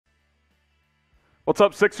What's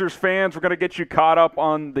up, Sixers fans? We're going to get you caught up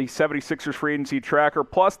on the 76ers free agency tracker,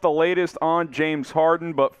 plus the latest on James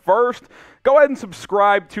Harden. But first, go ahead and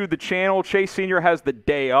subscribe to the channel. Chase Sr. has the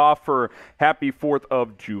day off for happy 4th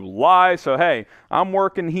of July. So, hey, I'm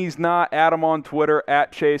working. He's not. Add him on Twitter,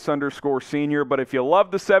 at Chase_Sr. But if you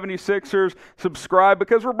love the 76ers, subscribe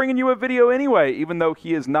because we're bringing you a video anyway, even though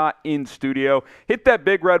he is not in studio. Hit that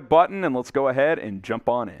big red button, and let's go ahead and jump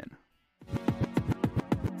on in.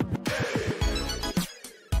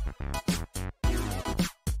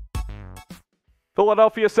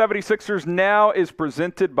 Philadelphia 76ers Now is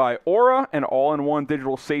presented by Aura, an all-in-one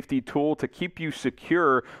digital safety tool to keep you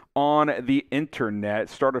secure on the internet.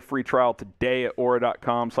 Start a free trial today at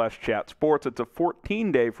aura.com/chatsports. It's a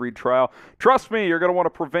 14-day free trial. Trust me, you're going to want to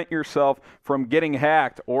prevent yourself from getting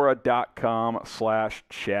hacked.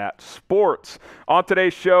 Aura.com/chatsports. On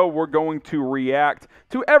today's show, we're going to react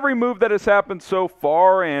to every move that has happened so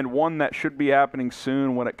far and one that should be happening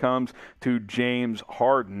soon when it comes to James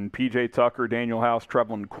Harden. PJ Tucker, Danuel House,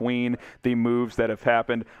 Trevelin Queen, the moves that have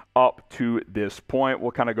happened up to this point.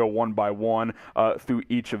 We'll kind of go one by one through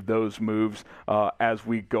each of those moves as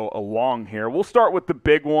we go along here. We'll start with the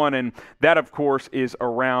big one, and that, of course, is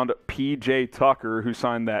around PJ Tucker, who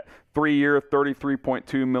signed that 3-year,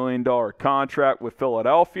 $33.2 million contract with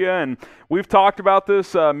Philadelphia. And we've talked about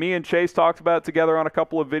this. Me and Chase talked about it together on a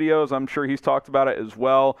couple of videos. I'm sure he's talked about it as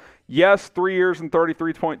well. Yes, 3 years and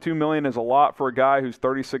 $33.2 million is a lot for a guy who's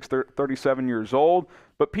 36, 37 years old.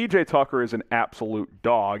 But PJ Tucker is an absolute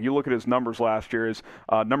dog. You look at his numbers last year, his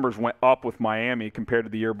numbers went up with Miami compared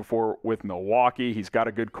to the year before with Milwaukee. He's got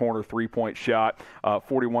a good corner three-point shot,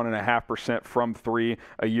 41.5% from three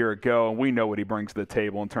a year ago. And we know what he brings to the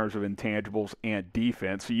table in terms of intangibles and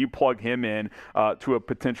defense. So you plug him in to a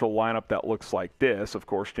potential lineup that looks like this. Of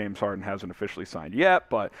course, James Harden hasn't officially signed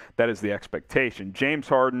yet, but that is the expectation. James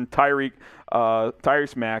Harden,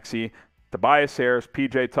 Tyrese Maxey, Tobias Harris,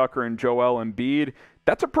 PJ Tucker, and Joel Embiid.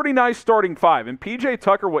 That's a pretty nice starting five. And PJ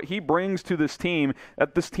Tucker, what he brings to this team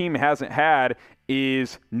that this team hasn't had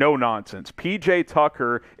is no nonsense. PJ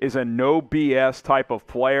Tucker is a no BS type of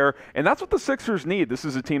player, and that's what the Sixers need. This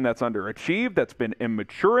is a team that's underachieved, that's been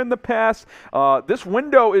immature in the past. This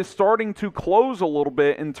window is starting to close a little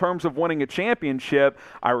bit in terms of winning a championship.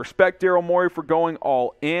 I respect Daryl Morey for going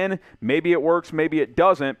all in. Maybe it works, maybe it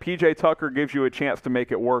doesn't. PJ Tucker gives you a chance to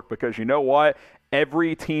make it work because you know what?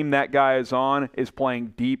 Every team that guy is on is playing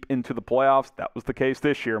deep into the playoffs. That was the case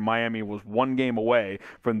this year. Miami was one game away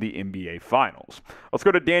from the NBA Finals. Let's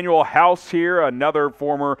go to Danuel House here, another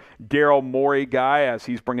former Daryl Morey guy, as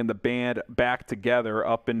he's bringing the band back together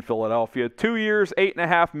up in Philadelphia. 2 years,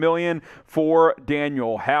 $8.5 million for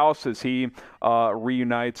Danuel House as he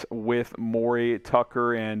reunites with Morey,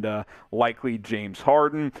 Tucker, and likely James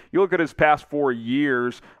Harden. You look at his past 4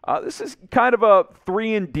 years, this is kind of a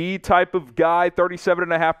 3-and-D type of guy,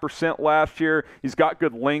 37.5% last year. He's got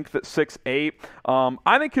good length at 6'8".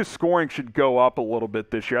 I think his scoring should go up a little bit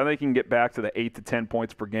this year. I think he can get back to the 8 to 10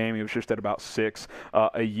 points per game. He was just at about 6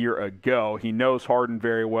 a year ago. He knows Harden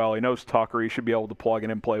very well. He knows Tucker. He should be able to plug in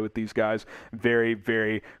and play with these guys very,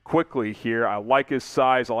 very quickly here. I like his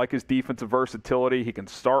size. I like his defensive versatility. He can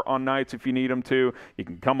start on nights if you need him to. He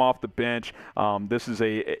can come off the bench. This is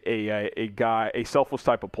a guy, a selfless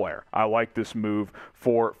type of player. I like this move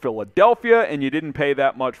for Philadelphia, and you didn't pay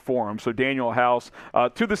that much for him. So Danuel House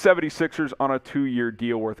to the 76ers on a 2-year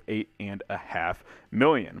deal worth $8.5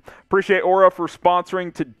 million. Appreciate Aura for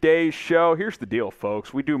sponsoring today's show. Here's the deal,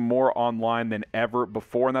 folks. We do more online than ever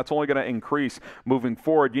before, and that's only going to increase moving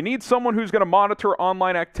forward. You need someone who's going to monitor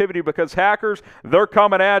online activity because hackers, they're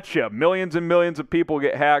coming at you. Millions and millions of people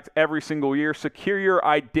get hacked every single year. Secure your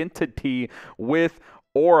identity with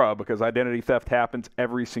Aura, because identity theft happens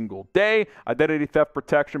every single day. Identity theft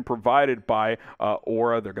protection provided by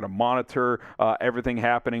Aura. They're going to monitor everything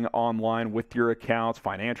happening online with your accounts.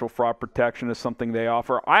 Financial fraud protection is something they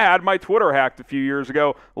offer. I had my Twitter hacked a few years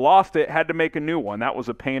ago, lost it, had to make a new one. That was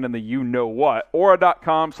a pain in the you-know-what.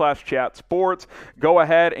 Aura.com/chatsports. Go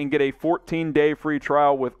ahead and get a 14-day free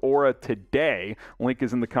trial with Aura today. Link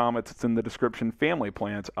is in the comments. It's in the description. Family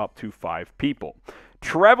plans up to 5 people.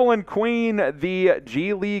 Trevelin Queen, the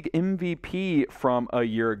G League MVP from a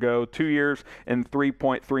year ago, 2 years and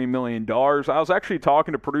 $3.3 million. I was actually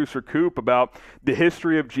talking to producer Coop about the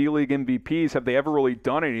history of G League MVPs. Have they ever really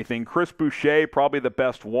done anything? Chris Boucher, probably the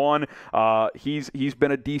best one. He's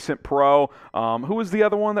been a decent pro. Who was the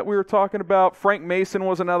other one that we were talking about? Frank Mason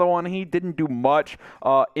was another one. He didn't do much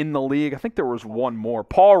in the league. I think there was one more.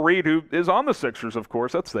 Paul Reed, who is on the Sixers, of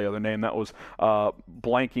course. That's the other name that was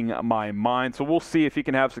blanking my mind. So we'll see if he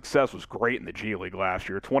can have success. Was great in the G League last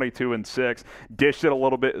year, 22-6. Dished it a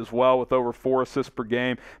little bit as well with over 4 assists per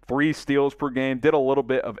game, 3 steals per game. Did a little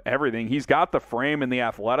bit of everything. He's got the frame and the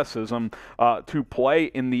athleticism to play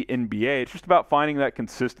in the NBA. It's just about finding that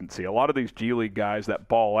consistency. A lot of these G League guys that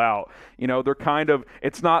ball out, they're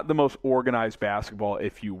it's not the most organized basketball,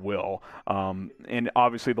 if you will. And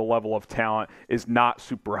obviously the level of talent is not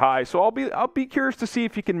super high. So I'll be curious to see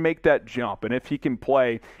if he can make that jump and if he can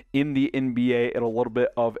play in the NBA at a little bit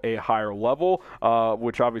of a higher level,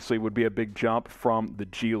 which obviously would be a big jump from the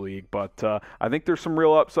G League. But I think there's some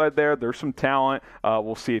real upside there. There's some talent.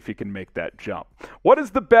 We'll see if he can make that jump. What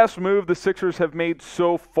is the best move the Sixers have made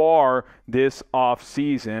so far this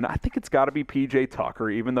offseason? I think it's got to be PJ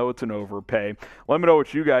Tucker, even though it's an overpay. Let me know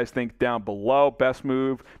what you guys think down below. Best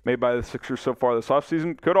move made by the Sixers so far this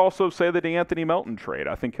offseason. Could also say the D'Anthony Melton trade.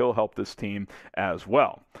 I think he'll help this team as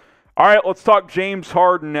well. All right, let's talk James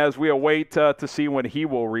Harden as we await to see when he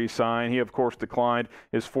will re-sign. He, of course, declined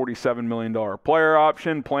his $47 million player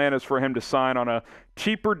option. Plan is for him to sign on a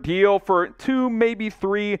cheaper deal for 2, maybe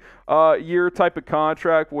 3 year type of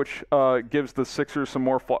contract, which gives the Sixers some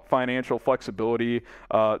more financial flexibility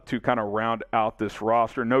to kind of round out this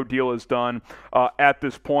roster. No deal is done at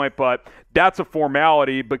this point, but that's a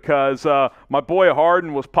formality because my boy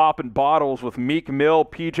Harden was popping bottles with Meek Mill,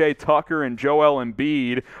 PJ Tucker, and Joel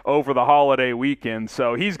Embiid over the holiday weekend.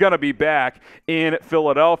 So he's going to be back in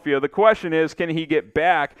Philadelphia. The question is, can he get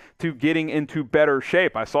back to getting into better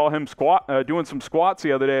shape? I saw him doing some squats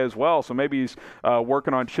the other day as well, so maybe he's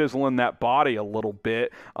working on chiseling that body a little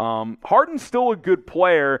bit. Harden's still a good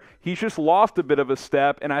player. He's just lost a bit of a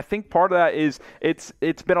step, and I think part of that is it's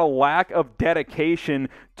been a lack of dedication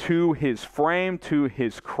to his frame, to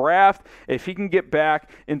his craft. If he can get back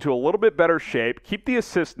into a little bit better shape, keep the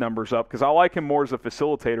assist numbers up, because I like him more as a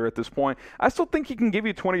facilitator at this point. I still think he can give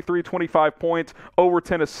you 23, 25 points, over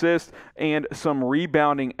 10 assists, and some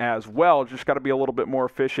rebounding as well. Just got to be a little bit more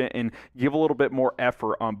efficient and give a little bit more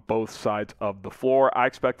effort on both sides of the floor. I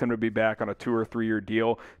expect him to be back on a 2 or 3 year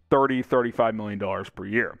deal, $30, $35 million per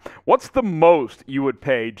year. What's the most you would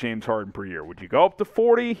pay James Harden per year? Would you go up to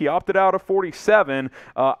 40? He opted out of 47.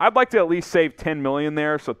 I'd like to at least save $10 million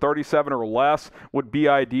there, so 37 or less would be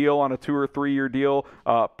ideal on a 2 or 3 year deal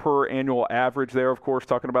per annual average there, of course,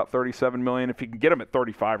 talking about $37 million. If you can get him at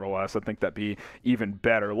 35 or less, I think that'd be even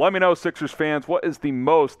better. Let me know, Sixers fans, what is the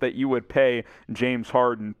most that you would pay James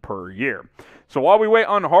Harden per year? So while we wait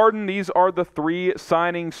on Harden, these are the 3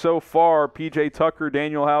 signings so far. PJ Tucker,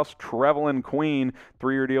 Danuel House, Trevelin Queen,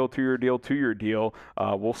 3-year deal, 2-year deal, 2-year deal.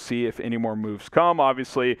 We'll see if any more moves come.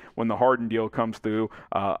 Obviously, when the Harden deal comes through,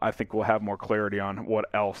 I think we'll have more clarity on what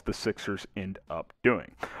else the Sixers end up doing.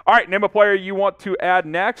 All right, name a player you want to add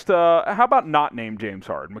next. How about not name James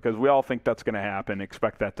Harden? Because we all think that's going to happen,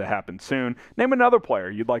 expect that to happen soon. Name another player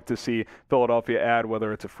you'd like to see Philadelphia add,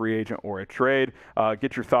 whether it's a free agent or a trade.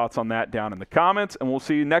 Get your thoughts on that down in the comments, and we'll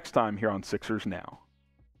see you next time here on Sixers Now.